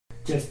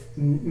just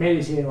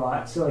meditate a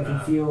lot, so I can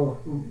feel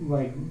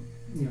like,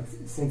 you know,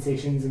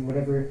 sensations and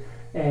whatever,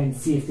 and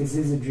see if this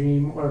is a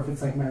dream or if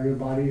it's like my real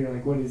body, or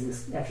like what is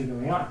this actually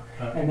going on.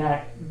 And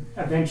that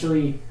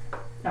eventually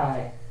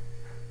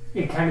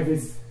it kind of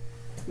is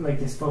like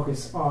this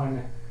focus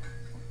on,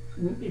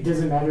 it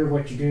doesn't matter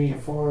what you're doing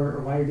it for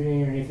or why you're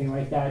doing it or anything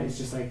like that. It's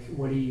just like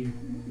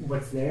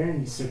what's there,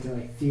 and you start to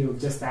like feel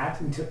just that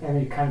until, and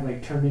it kind of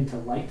like turned into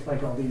light,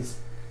 like all these,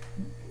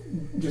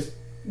 just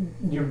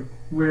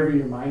wherever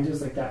your mind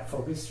is, like that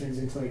focus turns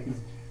into like these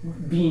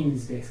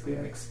beams, basically,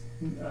 like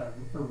a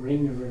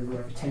ring or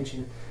whatever of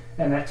attention,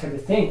 and that type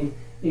of thing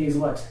is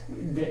what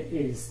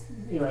it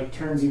like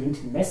turns you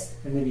into mist,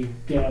 and then you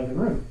get out of the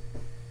room.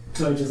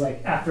 So just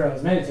like after I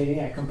was meditating,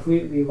 I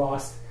completely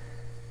lost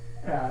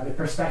the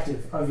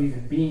perspective of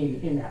even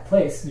being in that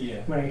place.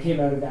 When I came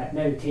out of that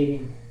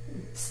meditating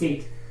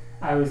state,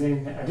 I was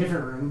in a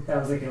different room that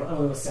was like a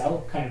little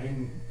cell, kind of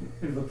in,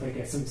 it looked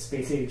like some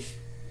space age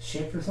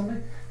ship or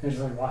something. I just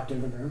like walked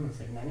into the room, I was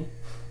like, Nanny.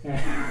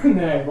 And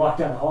then I walked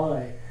down the hall,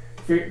 and I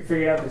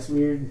figured out this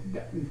weird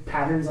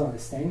patterns on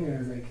this thing, and I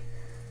was like,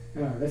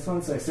 oh, this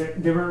one. So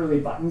they weren't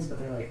really buttons, but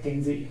they're like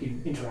things that you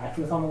can interact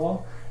with on the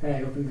wall. And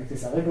I opened like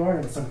this other door,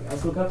 and somebody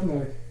else woke up, and they're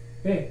like,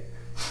 hey.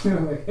 And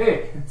I'm like,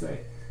 hey. It's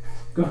like,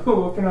 go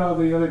open all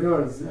the other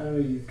doors.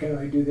 You kind of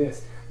like do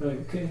this. They're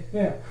like, okay,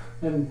 yeah.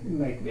 And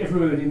like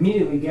everyone would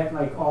immediately get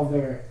like all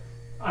their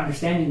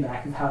understanding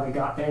back of how they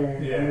got there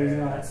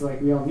and all that. So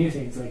like we all knew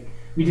things, like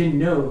we didn't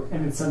know,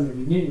 and then suddenly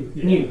we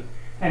knew.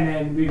 And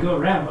then we'd go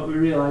around, but we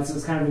realized it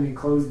was kind of an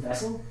enclosed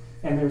vessel,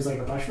 and there was like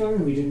a bunch of them,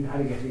 and we didn't know how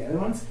to get to the other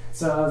ones.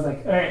 So I was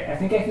like, all right, I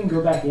think I can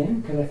go back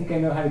in, because I think I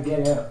know how to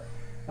get out.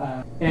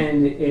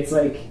 And it's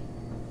like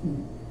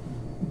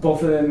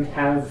both of them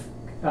have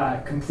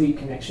complete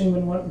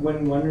connection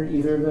when one or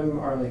either of them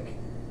are like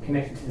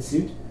connected to the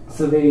suit.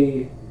 So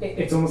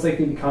it's almost like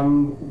they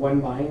become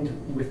one mind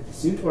with the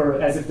suit,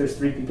 or as if there's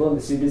three people and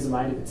the suit is a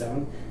mind of its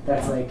own.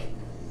 That's like,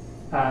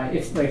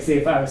 if like say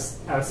if I was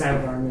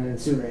Samadar, I'm in a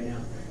suit right now,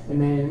 and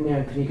then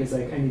Panika's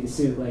like, I need a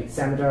suit. Like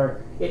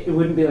Samadar, it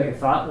wouldn't be like a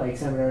thought. Like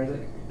Samadar is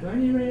like, do I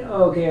need it?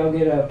 Oh, okay, I'll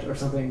get out or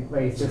something.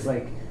 Like it's just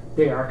like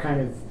they are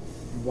kind of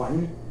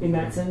one in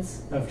that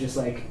sense of just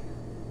like,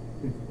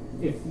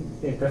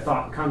 if the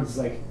thought comes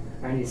like,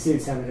 I need a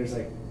suit, Samadar's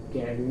like,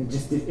 yeah, and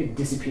it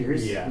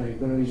disappears. Like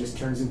literally just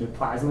turns into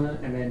plasma,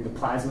 and then the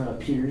plasma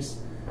appears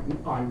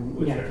on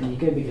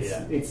Panika because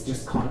it's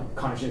just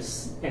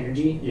conscious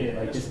energy. It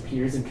like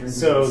disappears and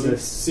turns into the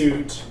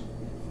suit.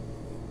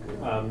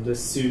 The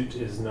suit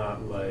is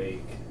not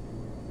like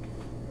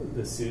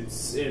the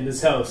suit's in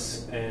this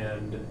house,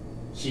 and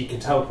she can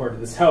teleport to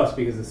this house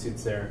because the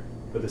suit's there.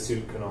 But the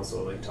suit can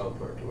also like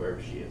teleport to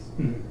wherever she is.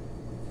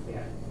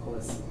 Yeah, all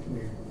this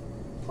weird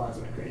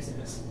plasma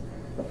craziness.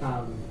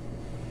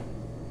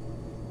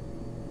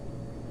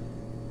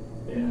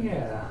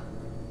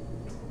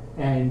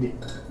 And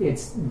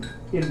it's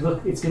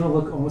gonna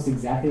look almost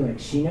exactly like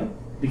Shino,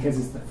 because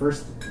it's the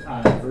first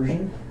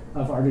version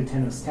of Ardo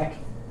Tenno's tech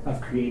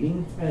of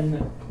creating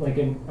an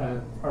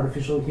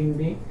artificial human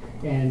being.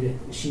 And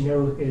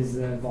Shino is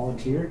a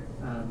volunteer.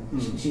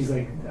 She's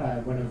like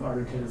one of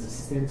Ardo Tenno's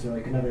assistants, or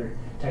like another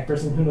tech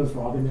person who knows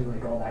Robin and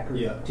like all that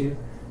group too,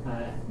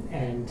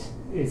 and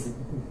is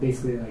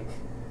basically like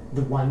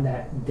the one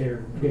that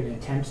they're going to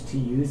attempt to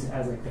use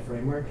as like the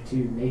framework to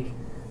make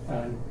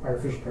an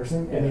artificial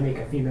person, and they make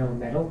a female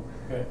metal.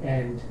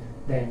 And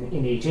then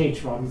in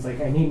HH, Robin's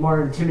like, I need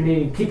more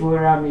intimidating people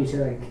around me to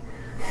like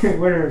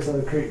whatever, so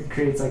it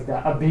creates like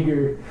a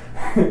bigger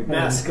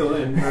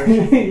masculine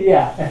version.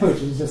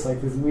 Which is just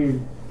like this weird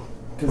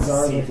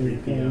bizarre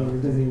looking thing.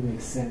 It doesn't even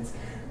make sense.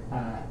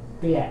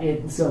 But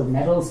yeah, so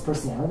Metal's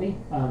personality,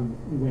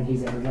 when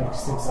he's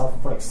energized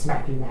himself, like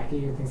smacky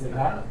macky and things like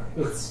that,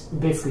 it's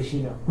basically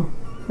Shino.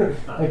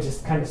 Like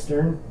just kind of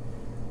stern.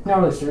 Not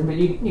really stern, but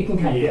you can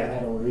kind of get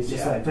Metal, where he's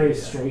just like very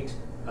straight,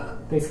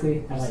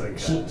 basically. And like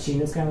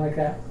Shino's kind of like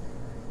that.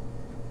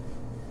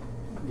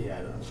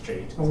 Yeah, no,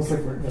 straight. Almost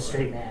like the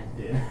straight man.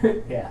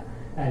 Yeah.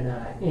 And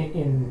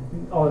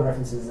in all the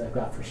references I've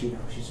got for Shino,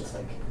 she's just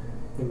like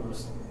the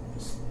most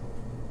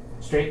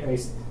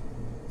straight-laced,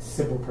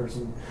 simple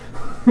person,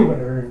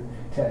 whatever,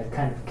 to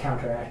kind of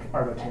counteract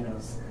Ardo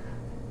Tenno's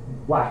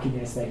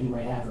wackiness that he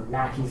might have, or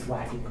Maki's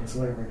wackiness,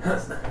 whatever it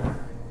is.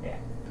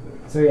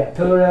 So yeah,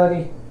 Pillar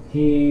Reality,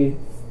 he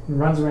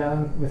runs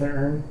around with an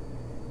urn,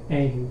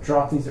 and he can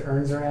drop these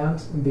urns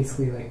around, and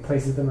basically like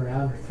places them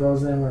around, or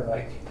throws them, or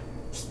like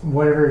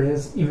whatever it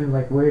is, even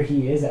like where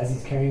he is as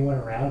he's carrying one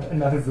around,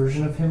 another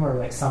version of him or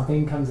like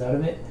something comes out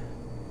of it,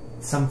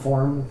 some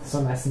form,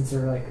 some essence,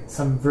 or like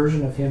some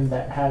version of him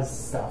that has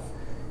stuff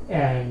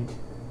and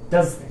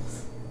does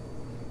things.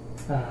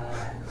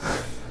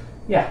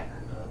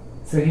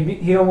 So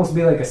he'd almost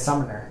be like a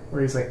summoner,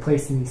 where he's like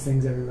placing these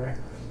things everywhere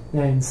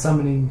and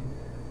summoning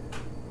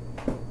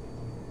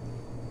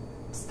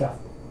stuff.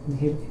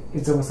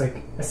 It's almost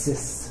like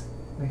assists.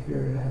 Like if you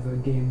ever have a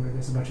game where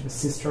there's a bunch of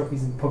assist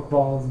trophies and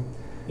Pokeballs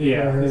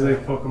and he's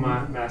like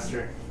Pokemon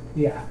master.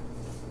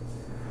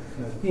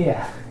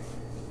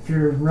 if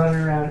you're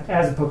running around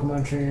as a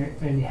Pokemon trainer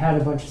and you had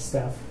a bunch of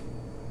stuff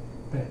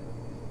that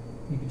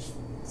you could just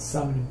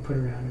summon and put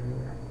around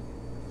everywhere.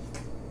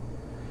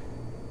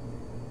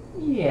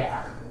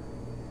 Yeah.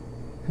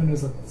 Who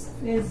knows what this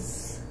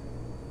is?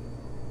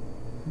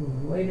 A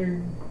little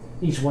later.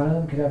 Each one of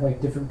them could have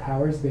like different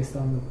powers based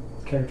on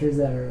the characters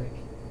that are like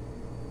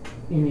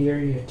in the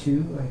area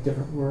too, like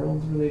different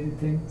world related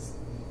things.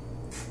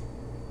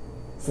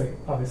 It's like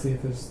obviously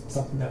if there's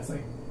something that's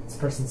like this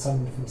person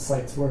summoned from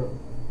Slight's world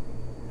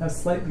has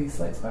slightly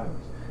Slight's powers.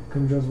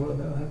 Kumajo's world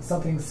they'll have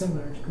something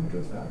similar to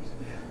Kumajo's powers.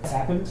 This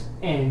happened,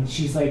 and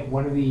she's like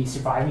one of the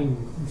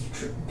surviving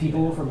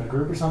people from a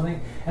group or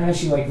something, and then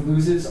she like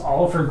loses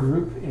all of her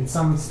group in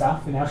some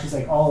stuff, and now she's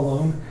like all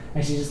alone,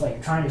 and she's just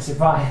like trying to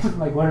survive,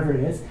 like whatever it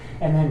is.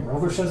 And then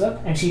Rover shows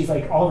up, and she's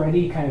like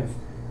already kind of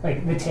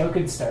like the tale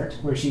could start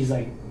where she's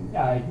like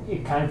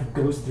it kind of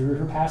goes through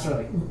her past, or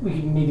like we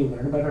can maybe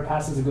learn about her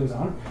past as it goes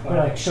on, but it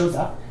like shows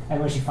up, and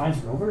when she finds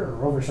Rover, or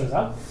Rover shows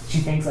up, she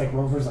thinks like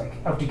Rover's like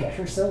out to get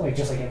her still, like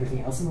just like everything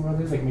else in the world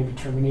is, like maybe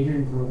Terminator,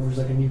 and Rover's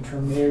like a new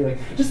Terminator,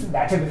 like just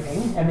that type of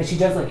thing. And then she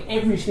does like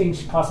everything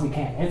she possibly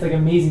can, and it's like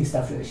amazing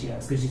stuff that she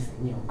does because she's,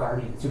 you know,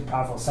 guardian, super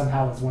powerful.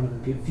 Somehow is one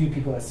of the few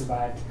people that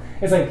survived.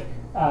 It's like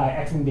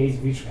X-Men Days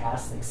of Future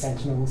Past, like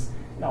Sentinels.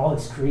 All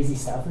this crazy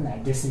stuff in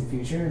that distant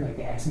future, and like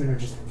the X-Men are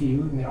just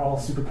few, and they're all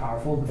super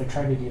powerful, but they're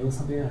trying to deal with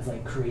something that's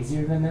like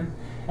crazier than them,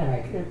 and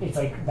like it's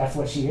like that's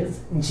what she is,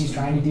 and she's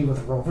trying to deal with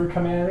Rover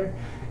coming at her,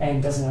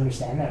 and doesn't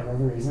understand that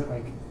Rover isn't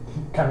like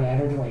coming at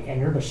her to like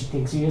end her, but she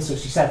thinks he is, so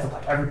she sets up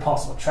like every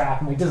possible trap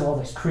and like does all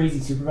this crazy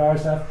superpower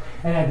stuff,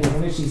 and at the end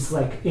of it, she's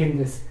like in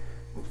this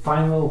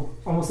final,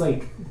 almost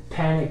like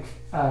panic,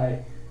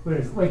 what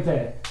is it? Like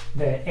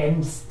the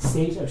end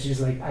state of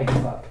she's like, I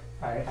give up,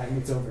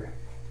 it's over.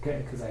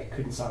 Because I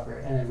couldn't stop her,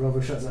 and then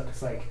Rover shows up.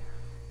 It's like,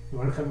 you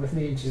want to come with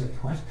me? And she's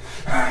like, what?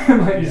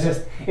 Like, it's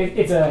just,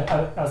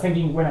 I was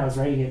thinking when I was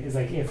writing it, is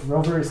like if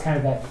Rover is kind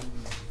of that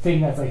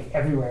thing that's like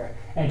everywhere,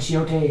 and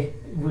Chiote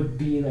would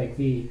be like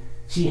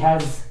she's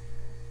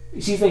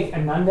like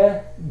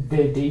Ananda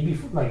the day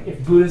before. Like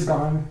if Buddha's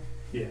gone,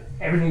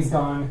 everything's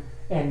gone,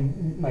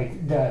 and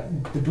like the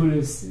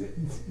Buddha's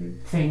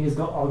thing is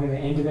all going to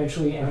end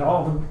eventually, and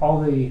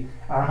all the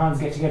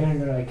Arhans get together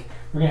and they're like,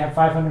 we're going to have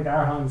 500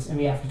 Arhans, and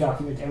we have to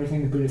document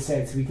everything the Buddha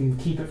said so we can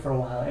keep it for a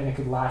while, and it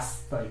could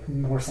last like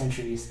more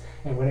centuries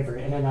and whatever.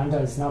 And Ananda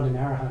is not an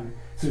Arhan,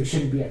 so he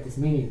shouldn't be at this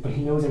meeting, but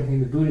he knows everything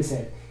the Buddha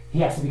said.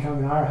 He has to become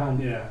an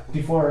Arhan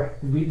before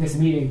this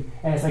meeting,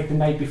 and it's like the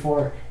night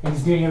before, and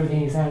he's doing everything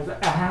he's saying.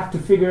 I have to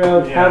figure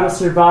out how to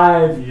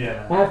survive.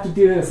 I have to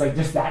do this, like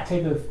just that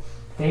type of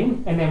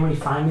thing. And then when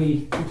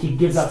he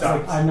gives up, it's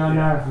like, I'm not an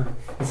Arhan.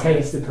 His head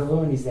hits the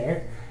pillow, and he's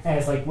there. And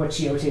it's like what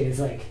Chiote is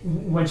like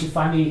when she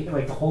finally,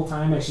 like the whole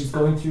time as she's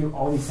going through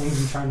all these things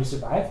and trying to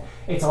survive,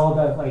 it's all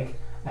about like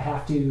I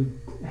have to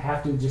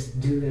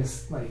just do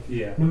this, like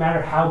no matter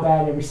how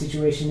bad every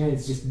situation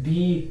is, just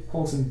be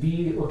wholesome,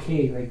 be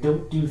okay, like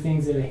don't do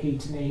things that I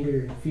hate and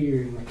anger and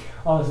fear and like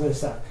all this other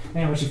stuff. And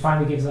then when she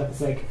finally gives up,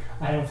 it's like,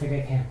 I don't think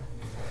I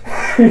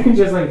can.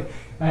 Just like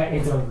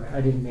it's over.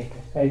 I didn't make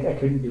it. I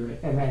couldn't do it.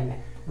 And then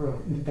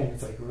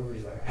it's like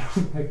Rover's there.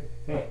 Like,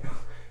 hey,